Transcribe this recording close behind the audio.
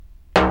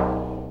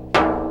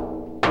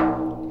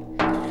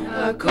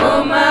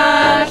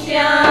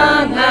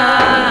Akumatyanga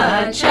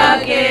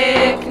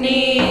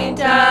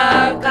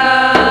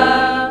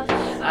chakeknitaka.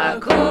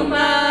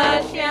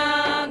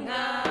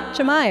 Akumatyanga.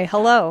 Shemai,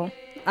 hello.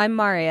 I'm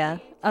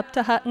Maria,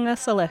 Uptahatnga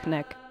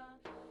Salechnik.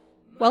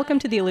 Welcome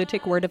to the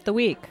Alutiiq Word of the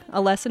Week,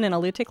 a lesson in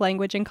Alutiiq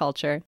language and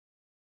culture.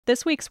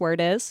 This week's word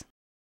is,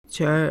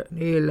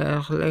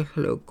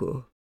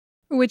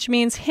 which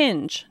means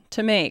hinge,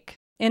 to make.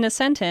 In a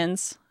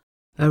sentence,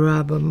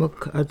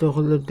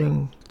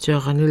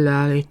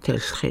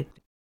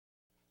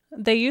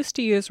 they used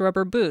to use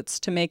rubber boots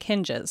to make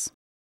hinges.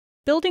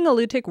 Building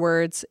Alutiiq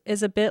words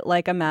is a bit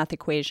like a math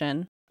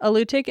equation.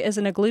 Alutiiq is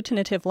an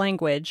agglutinative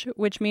language,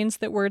 which means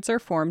that words are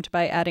formed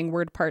by adding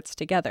word parts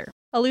together.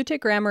 Alutiiq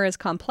grammar is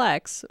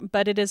complex,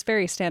 but it is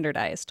very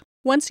standardized.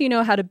 Once you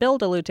know how to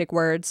build Alutiiq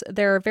words,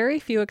 there are very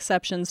few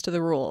exceptions to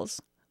the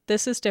rules.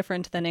 This is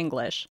different than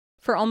English.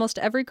 For almost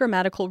every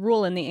grammatical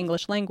rule in the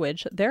English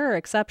language, there are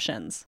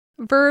exceptions.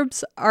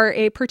 Verbs are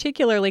a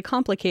particularly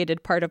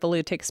complicated part of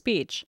Alutiiq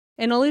speech.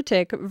 In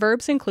Alutiiq,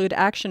 verbs include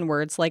action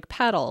words like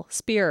paddle,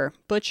 spear,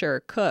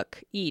 butcher,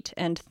 cook, eat,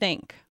 and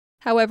think.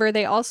 However,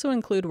 they also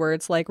include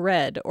words like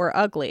red or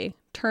ugly,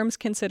 terms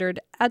considered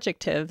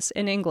adjectives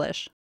in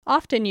English.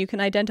 Often you can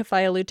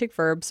identify Alutiiq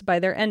verbs by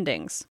their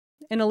endings.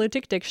 In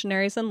Alutiiq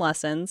dictionaries and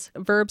lessons,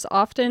 verbs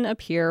often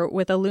appear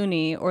with a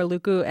luni or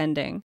lugu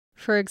ending.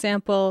 For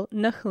example,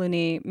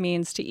 nuhluni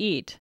means to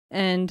eat,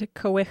 and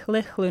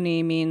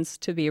kawihlichluni means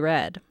to be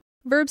read.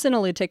 Verbs in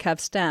Alutiiq have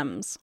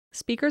stems.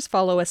 Speakers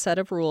follow a set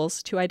of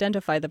rules to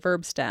identify the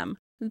verb stem.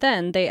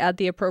 Then they add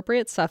the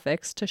appropriate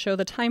suffix to show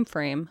the time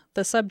frame,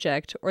 the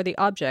subject, or the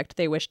object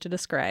they wish to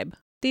describe.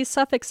 These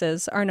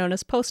suffixes are known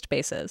as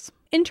postbases.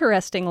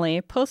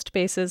 Interestingly,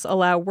 postbases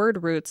allow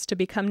word roots to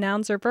become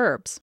nouns or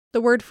verbs.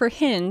 The word for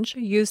hinge,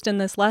 used in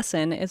this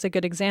lesson, is a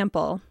good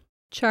example.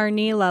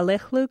 Charni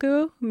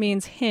lalichlugu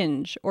means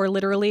hinge, or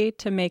literally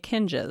to make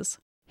hinges.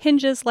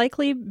 Hinges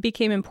likely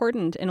became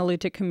important in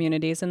Alutiiq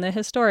communities in the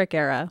historic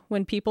era,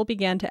 when people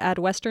began to add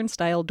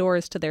Western-style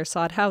doors to their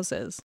sod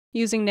houses.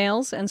 Using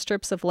nails and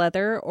strips of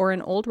leather or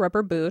an old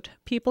rubber boot,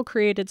 people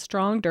created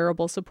strong,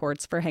 durable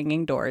supports for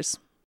hanging doors.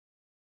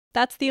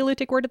 That's the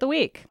Alutiiq Word of the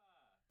Week.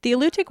 The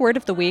Alutiiq Word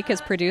of the Week is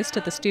produced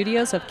at the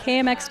studios of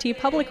KMXT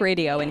Public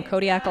Radio in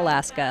Kodiak,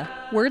 Alaska.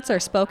 Words are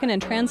spoken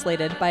and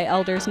translated by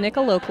elders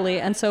Nika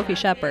Locally and Sophie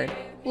Shepard.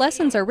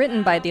 Lessons are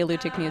written by the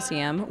Alutiiq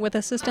Museum with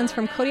assistance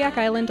from Kodiak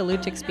Island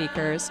Alutiiq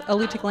speakers,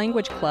 Alutiiq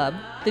Language Club,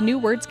 the New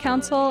Words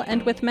Council,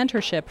 and with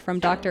mentorship from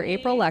Dr.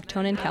 April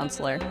Lactonen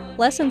Counselor.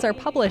 Lessons are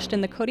published in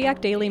the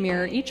Kodiak Daily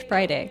Mirror each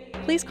Friday.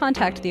 Please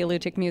contact the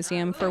Alutiiq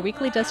Museum for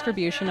weekly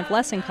distribution of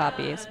lesson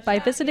copies by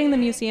visiting the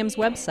museum's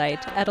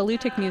website at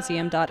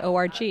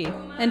alutiiqmuseum.org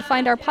and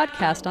find our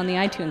podcast on the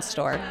iTunes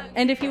Store.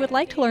 And if you would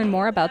like to learn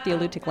more about the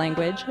Alutiiq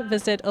language,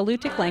 visit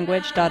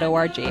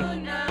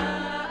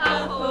alutiiqlanguage.org.